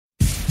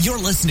You're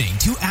listening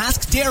to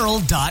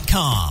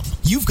AskDarryl.com.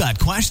 You've got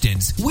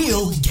questions,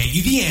 we'll get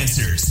you the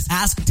answers.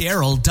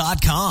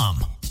 AskDarryl.com.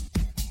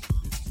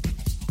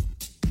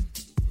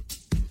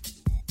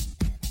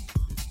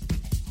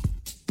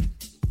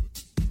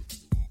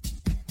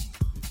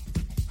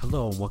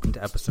 Hello, and welcome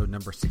to episode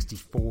number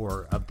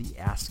 64 of the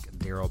Ask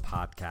Darryl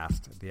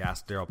podcast. The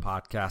Ask Darryl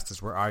podcast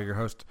is where I, your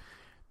host,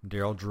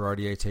 Darryl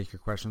Girardier, take your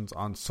questions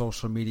on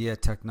social media,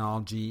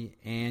 technology,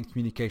 and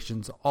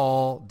communications,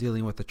 all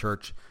dealing with the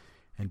church,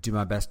 and do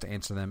my best to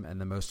answer them in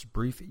the most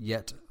brief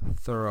yet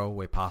thorough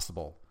way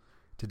possible.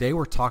 Today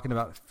we're talking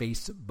about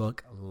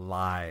Facebook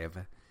Live,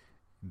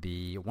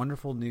 the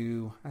wonderful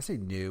new, I say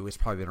new, it's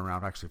probably been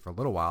around actually for a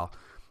little while,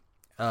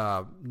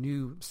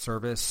 new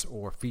service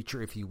or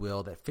feature, if you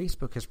will, that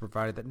Facebook has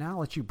provided that now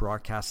lets you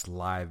broadcast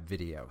live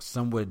video.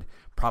 Some would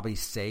probably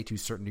say to a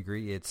certain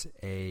degree it's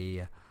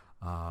a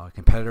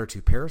competitor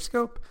to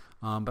Periscope,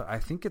 but I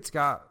think it's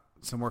got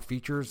some more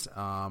features,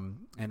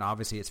 and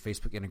obviously it's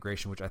Facebook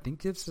integration, which I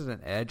think gives it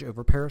an edge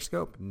over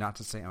Periscope. Not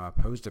to say I'm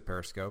opposed to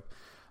Periscope,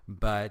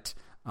 but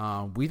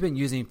we've been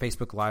using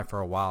Facebook Live for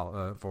a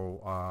while,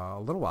 for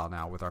a little while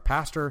now, with our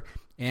pastor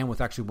and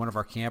with actually one of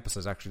our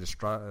campuses actually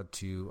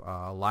to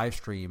live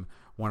stream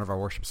one of our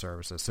worship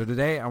services. So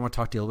today I want to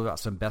talk to you a little bit about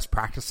some best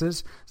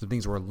practices, some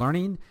things we're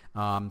learning,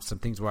 some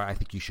things where I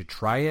think you should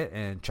try it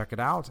and check it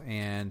out,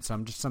 and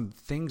some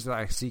things that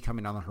I see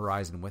coming on the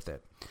horizon with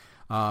it.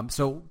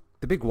 So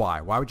the big why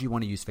would you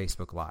want to use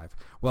Facebook Live?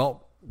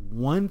 Well,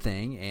 one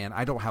thing, and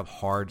I don't have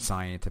hard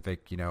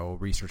scientific,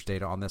 research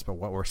data on this, but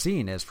what we're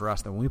seeing is for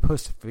us that when we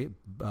post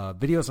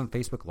videos on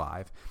Facebook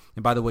Live,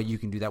 and by the way, you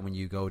can do that when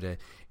you go to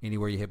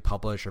anywhere you hit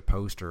publish or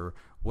post or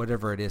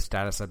whatever it is,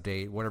 status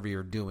update, whatever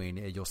you're doing,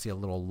 you'll see a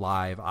little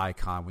live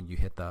icon when you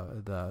hit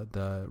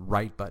the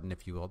right button,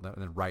 if you will.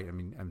 The right, I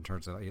mean, in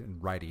terms of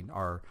writing,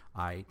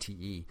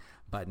 RITE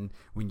button.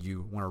 When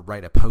you want to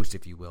write a post,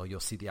 if you will,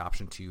 you'll see the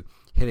option to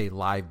hit a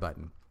live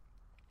button.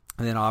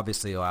 And then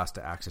obviously you'll ask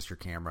to access your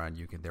camera, and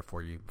you can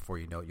before you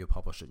know it, you'll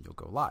publish it and you'll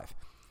go live.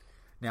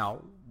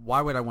 Now,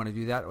 why would I want to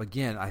do that?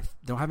 Again, I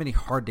don't have any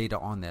hard data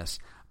on this,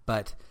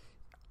 but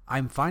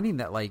I'm finding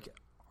that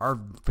our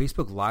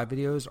Facebook Live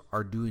videos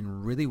are doing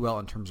really well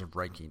in terms of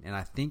ranking. And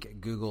I think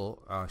Facebook,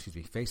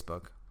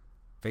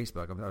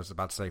 I was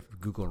about to say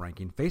Google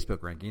ranking,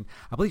 Facebook ranking.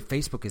 I believe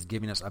Facebook is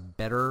giving us a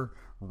better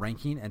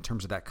ranking in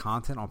terms of that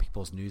content on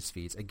people's news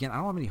feeds. Again, I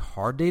don't have any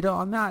hard data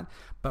on that,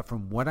 but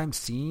from what I'm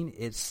seeing,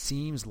 it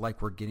seems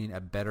like we're getting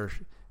a better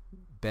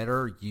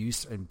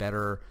use and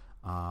better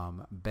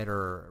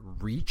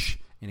reach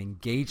and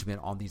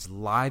engagement on these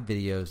live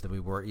videos than we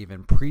were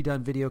even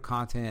pre-done video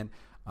content,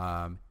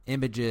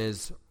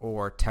 images,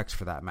 or text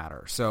for that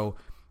matter. So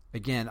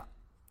again,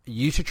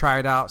 you should try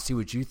it out, see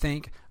what you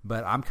think,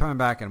 but I'm coming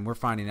back and we're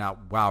finding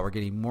out, wow, we're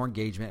getting more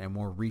engagement and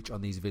more reach on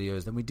these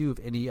videos than we do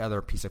of any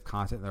other piece of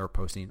content that we're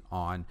posting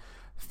on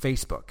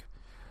Facebook.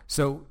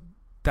 So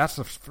that's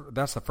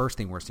the first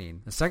thing we're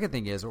seeing. The second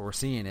thing is what we're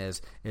seeing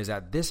is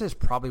that this is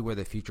probably where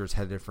the future is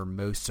headed for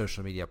most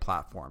social media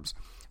platforms.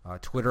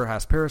 Twitter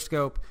has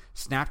Periscope.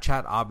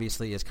 Snapchat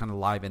obviously is kind of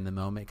live in the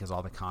moment because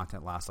all the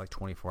content lasts like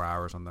 24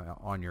 hours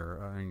on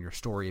your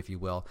story, if you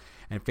will.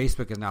 And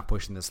Facebook is now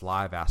pushing this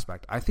live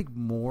aspect. I think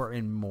more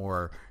and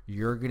more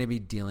you're going to be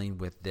dealing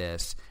with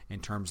this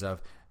in terms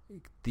of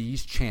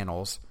these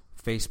channels,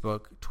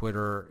 Facebook,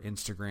 Twitter,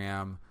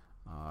 Instagram,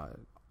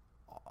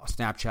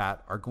 Snapchat,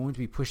 are going to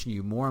be pushing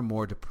you more and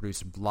more to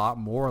produce a lot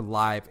more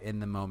live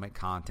in the moment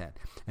content.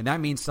 And that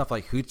means stuff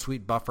like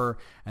Hootsuite, Buffer,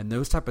 and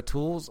those type of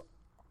tools,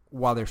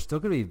 while they're still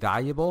going to be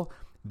valuable,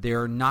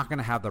 they're not going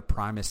to have the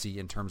primacy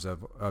in terms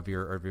of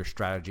your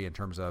strategy, in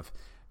terms of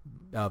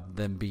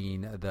them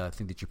being the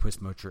thing that you put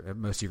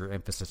most of your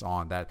emphasis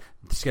on, that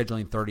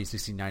scheduling 30,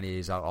 60, 90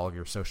 days out all of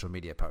your social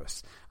media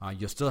posts.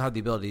 You'll still have the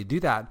ability to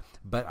do that,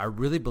 but I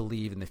really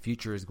believe in the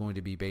future is going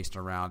to be based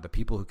around the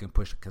people who can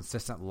push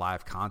consistent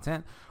live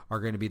content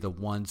are going to be the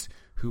ones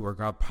who are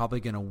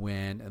probably going to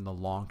win in the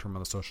long term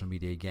of the social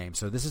media game.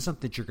 So this is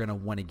something that you're going to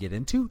want to get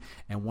into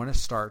and want to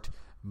start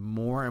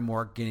more and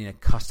more getting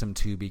accustomed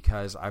to,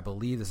 because I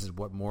believe this is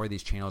what more of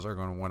these channels are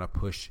going to want to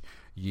push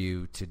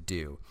you to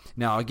do.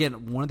 Now,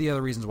 again, one of the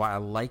other reasons why I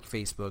like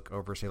Facebook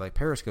over, say, like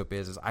Periscope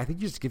is I think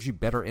it just gives you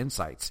better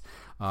insights.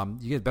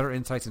 You get better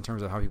insights in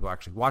terms of how people are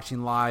actually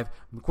watching live.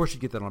 Of course, you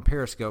get that on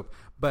Periscope,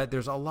 but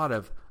there's a lot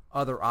of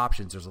other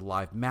options. There's a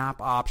live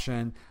map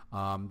option.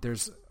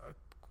 There's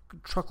a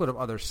truckload of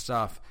other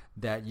stuff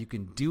that you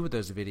can do with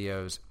those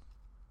videos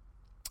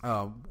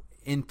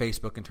in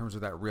Facebook in terms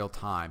of that real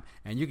time.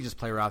 And you can just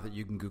play around with it.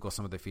 You can Google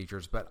some of the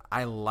features, but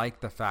I like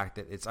the fact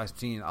that I've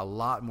seen a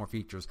lot more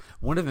features.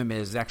 One of them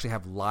is they actually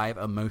have live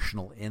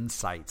emotional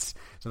insights.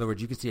 So in other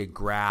words, you can see a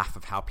graph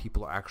of how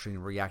people are actually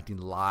reacting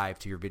live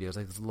to your videos,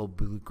 like this little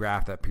blue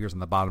graph that appears on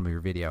the bottom of your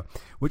video,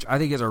 which I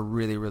think is a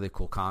really, really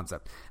cool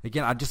concept.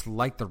 Again, I just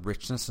like the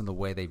richness in the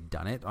way they've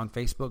done it on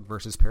Facebook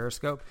versus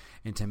Periscope.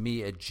 And to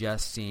me, it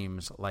just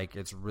seems like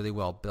it's really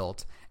well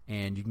built.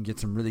 and you can get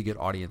some really good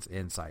audience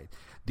insight.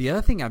 The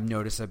other thing I've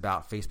noticed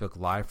about Facebook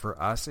Live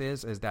for us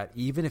is that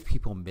even if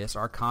people miss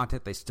our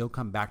content, they still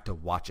come back to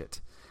watch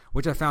it,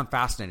 which I found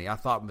fascinating. I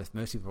thought with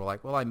most people were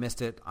like, well, I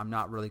missed it, I'm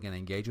not really going to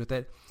engage with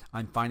it.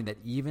 I'm finding that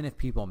even if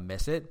people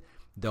miss it,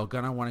 they're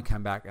going to want to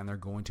come back and they're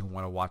going to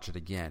want to watch it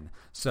again.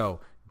 So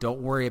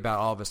don't worry about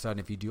all of a sudden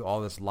if you do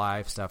all this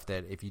live stuff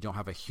that if you don't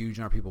have a huge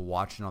number of people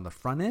watching on the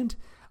front end,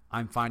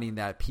 I'm finding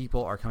that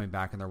people are coming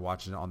back and they're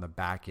watching it on the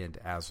back end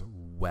as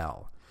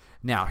well.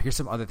 Now, here's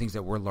some other things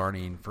that we're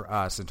learning for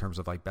us in terms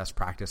of like best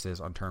practices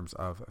on terms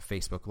of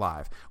Facebook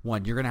Live.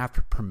 One, you're going to have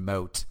to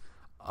promote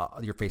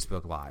your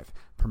Facebook Live.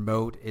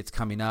 Promote, it's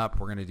coming up.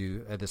 We're going to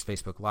do this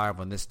Facebook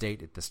Live on this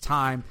date at this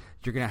time.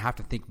 You're going to have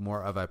to think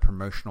more of a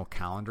promotional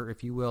calendar,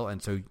 if you will.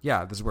 And so,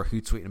 yeah, this is where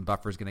Hootsuite and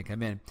Buffer is going to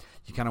come in.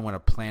 You kind of want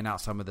to plan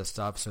out some of this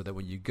stuff so that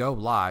when you go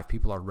live,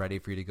 people are ready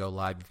for you to go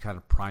live. You've kind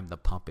of primed the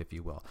pump, if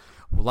you will.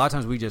 A lot of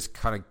times we just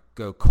kind of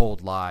go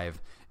cold live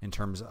in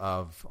terms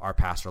of our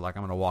pastor. Like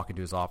I'm going to walk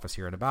into his office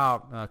here in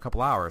about a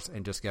couple hours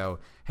and just go,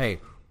 hey,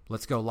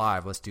 let's go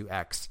live. Let's do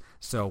X.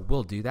 So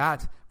we'll do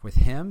that with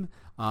him.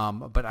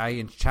 But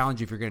I challenge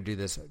you, if you're going to do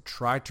this,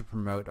 try to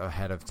promote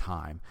ahead of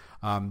time.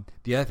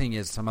 The other thing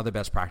is some other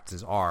best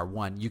practices are,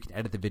 one, you can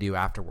edit the video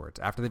afterwards.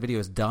 After the video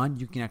is done,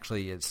 you can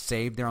actually, it's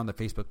saved there on the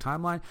Facebook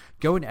timeline.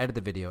 Go and edit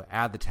the video,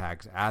 add the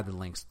tags, add the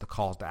links, the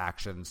calls to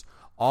actions,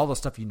 all the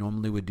stuff you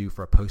normally would do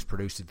for a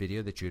post-produced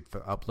video that you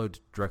would upload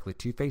directly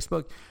to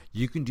Facebook.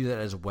 You can do that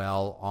as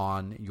well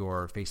on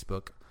your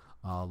Facebook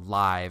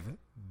Live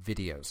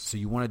videos. So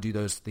you want to do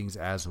those things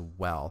as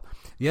well.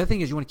 The other thing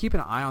is you want to keep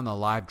an eye on the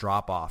live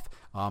drop-off.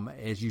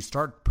 As you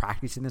start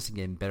practicing this and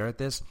getting better at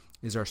this,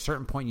 is there a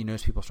certain point you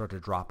notice people start to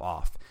drop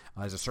off?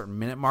 There's a certain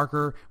minute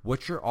marker.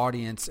 What's your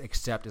audience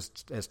accept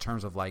as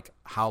terms of like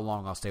how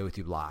long I'll stay with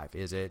you live?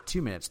 Is it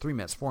 2 minutes, 3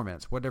 minutes, 4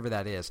 minutes, whatever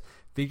that is?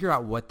 Figure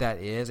out what that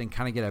is and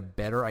kind of get a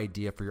better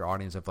idea for your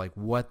audience of like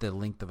what the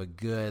length of a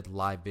good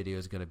live video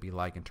is going to be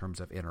like in terms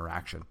of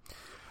interaction.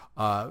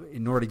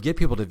 In order to get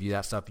people to view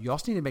that stuff, you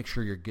also need to make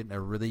sure you're getting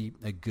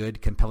a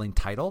good, compelling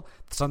title,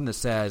 something that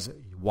says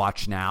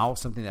watch now,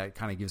 something that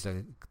kind of gives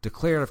a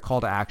declarative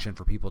call to action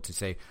for people to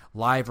say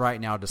live right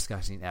now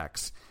discussing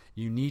X.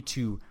 You need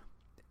to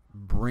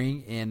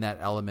bring in that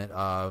element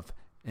of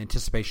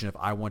anticipation of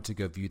I want to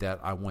go view that,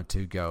 I want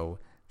to go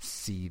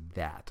see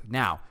that.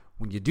 Now,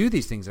 when you do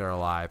these things that are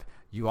live,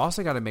 you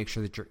also got to make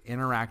sure that you're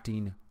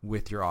interacting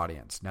with your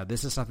audience. Now,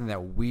 this is something that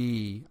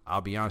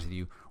I'll be honest with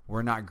you,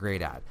 we're not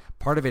great at.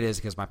 Part of it is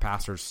because my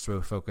pastor is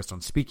so focused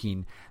on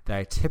speaking that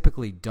I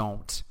typically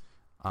don't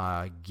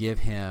give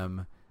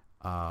him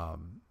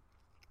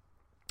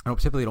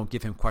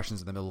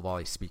questions in the middle of while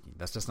he's speaking.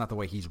 That's just not the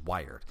way he's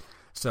wired.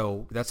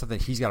 So that's something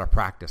he's got to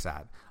practice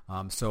at.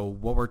 So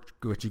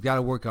what you've got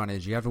to work on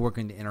is you have to work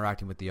into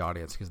interacting with the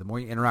audience, because the more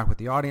you interact with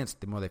the audience,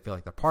 the more they feel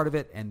like they're part of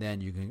it, and then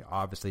you can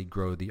obviously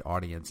grow the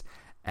audience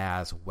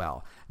as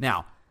well.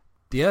 Now,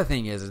 the other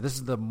thing is this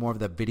is the more of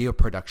the video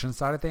production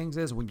side of things,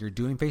 is when you're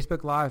doing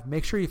Facebook Live,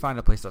 make sure you find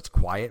a place that's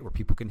quiet where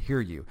people can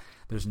hear you.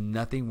 There's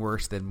nothing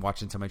worse than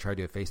watching somebody try to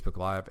do a Facebook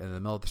Live in the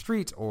middle of the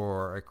street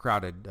or a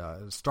crowded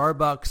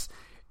Starbucks,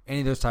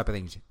 any of those type of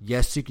things.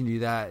 Yes, you can do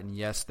that, and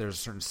yes, there's a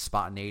certain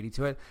spontaneity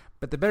to it,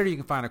 but the better you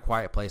can find a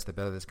quiet place, the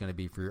better it's going to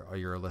be for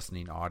your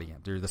listening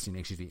audience,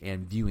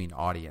 and viewing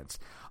audience.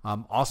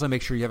 Also,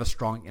 make sure you have a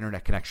strong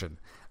internet connection.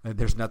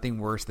 There's nothing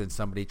worse than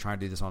somebody trying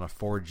to do this on a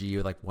 4G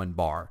with like one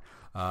bar.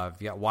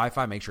 If you got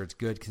Wi-Fi, make sure it's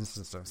good,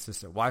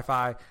 consistent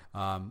Wi-Fi.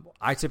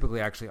 I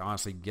typically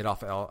honestly get on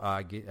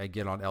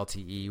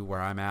LTE where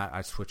I'm at.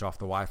 I switch off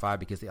the Wi-Fi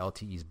because the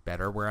LTE is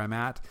better where I'm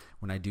at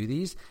when I do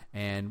these,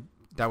 and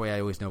that way I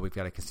always know we've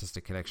got a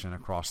consistent connection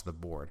across the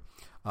board.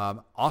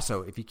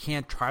 Also, if you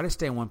can, try to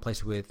stay in one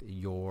place with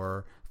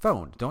your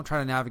phone. Don't try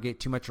to navigate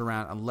too much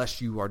around unless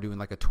you are doing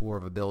like a tour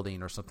of a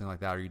building or something like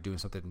that, or you're doing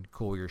something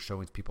cool where you're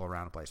showing people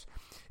around a place.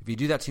 If you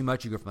do that too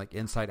much, you go from like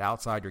inside,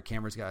 outside, your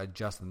camera's got to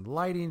adjust in the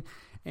lighting,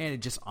 and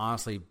it just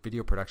honestly,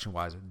 video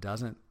production-wise, it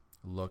doesn't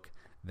look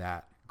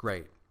that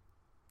great.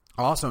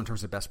 Also, in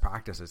terms of best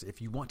practices,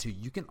 if you want to,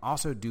 you can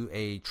also do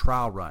a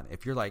trial run.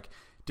 If you're like,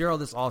 Daryl,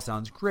 this all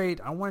sounds great,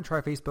 I want to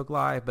try Facebook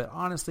Live, but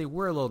honestly,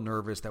 we're a little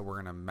nervous that we're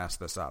going to mess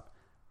this up.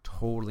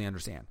 Totally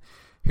understand.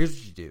 Here's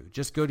what you do.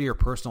 Just go to your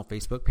personal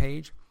Facebook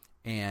page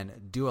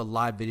and do a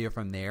live video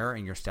from there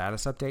in your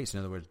status update. So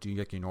in other words, do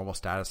like your normal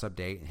status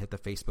update and hit the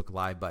Facebook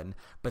Live button,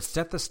 but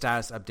set the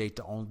status update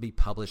to only be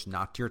published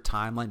not to your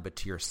timeline, but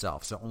to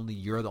yourself. So only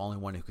you're the only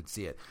one who can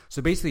see it.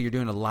 So basically you're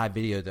doing a live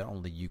video that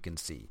only you can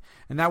see.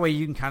 And that way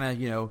you can kind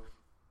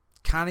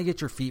of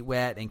get your feet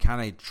wet and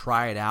kind of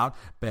try it out,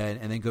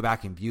 and then go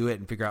back and view it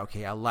and figure out,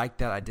 okay, I like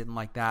that, I didn't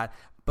like that.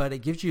 But it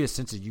gives you a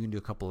sense that you can do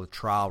a couple of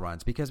trial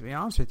runs. Because to be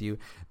honest with you,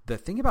 the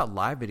thing about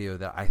live video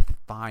that I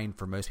find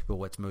for most people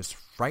what's most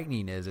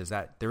frightening is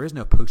that there is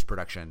no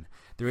post-production.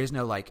 There is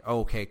no like,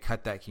 oh, okay,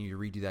 cut that, can you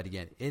redo that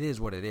again? It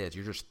is what it is.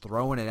 You're just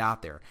throwing it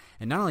out there.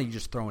 And not only are you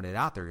just throwing it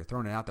out there, you're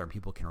throwing it out there and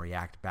people can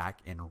react back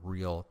in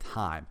real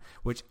time.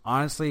 Which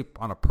honestly,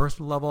 on a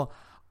personal level,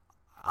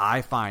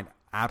 I find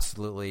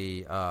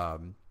absolutely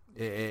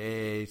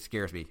it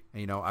scares me,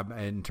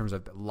 in terms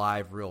of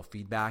live, real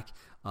feedback,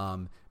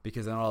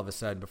 because then all of a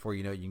sudden, before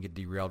you know it, you can get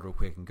derailed real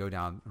quick and go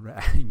down,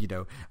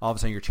 all of a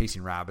sudden you're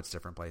chasing rabbits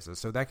different places.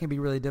 So that can be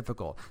really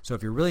difficult. So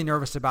if you're really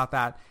nervous about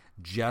that,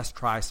 just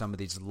try some of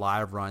these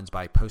live runs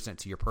by posting it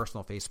to your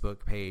personal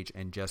Facebook page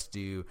and just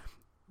do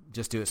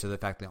it so the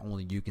fact that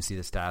only you can see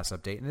the status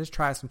update, and just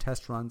try some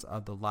test runs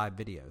of the live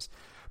videos.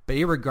 But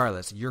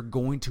irregardless, you're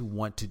going to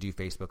want to do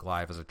Facebook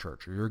Live as a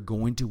church, or you're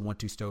going to want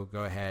to still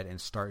go ahead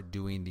and start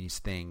doing these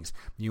things.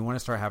 You want to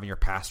start having your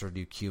pastor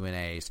do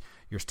Q&As,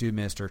 your student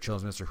minister,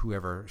 children's minister,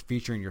 whoever,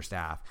 featuring your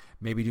staff,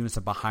 maybe doing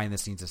some behind the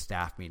scenes of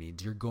staff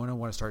meetings. You're going to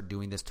want to start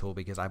doing this tool,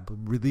 because I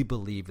really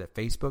believe that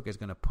Facebook is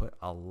going to put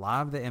a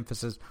lot of the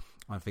emphasis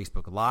on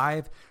Facebook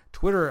Live.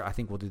 Twitter, I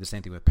think, will do the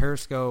same thing with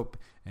Periscope,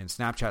 and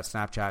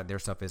Snapchat, their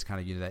stuff is kind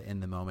of that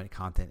in the moment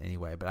content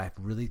anyway. But I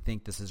really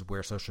think this is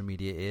where social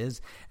media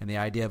is, and the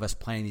idea of us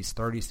playing these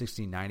 30,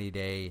 60, 90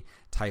 day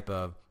type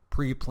of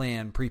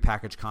pre-planned,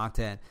 pre-packaged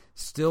content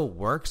still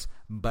works,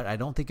 but I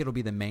don't think it'll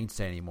be the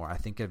mainstay anymore. I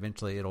think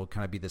eventually it'll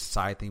kind of be this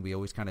side thing we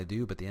always kind of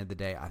do, but at the end of the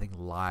day, I think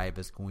live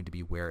is going to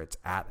be where it's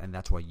at, and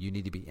that's why you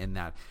need to be in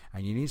that,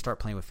 and you need to start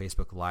playing with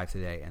Facebook Live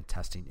today and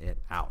testing it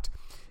out.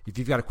 If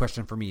you've got a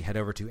question for me, head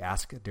over to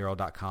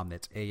askdarrell.com.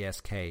 That's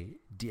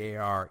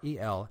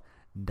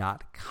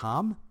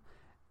AskDarrell.com.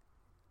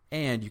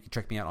 And you can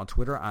check me out on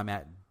Twitter. I'm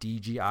at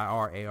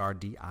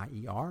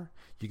DGIRARDIER.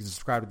 You can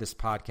subscribe to this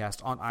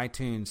podcast on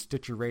iTunes,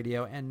 Stitcher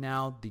Radio, and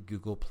now the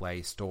Google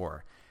Play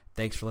Store.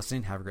 Thanks for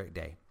listening. Have a great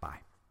day. Bye.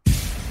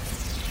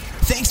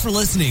 Thanks for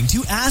listening to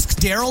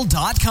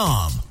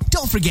AskDarrell.com.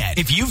 Don't forget,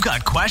 if you've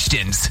got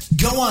questions,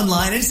 go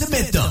online and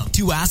submit them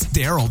to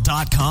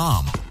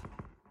AskDarrell.com.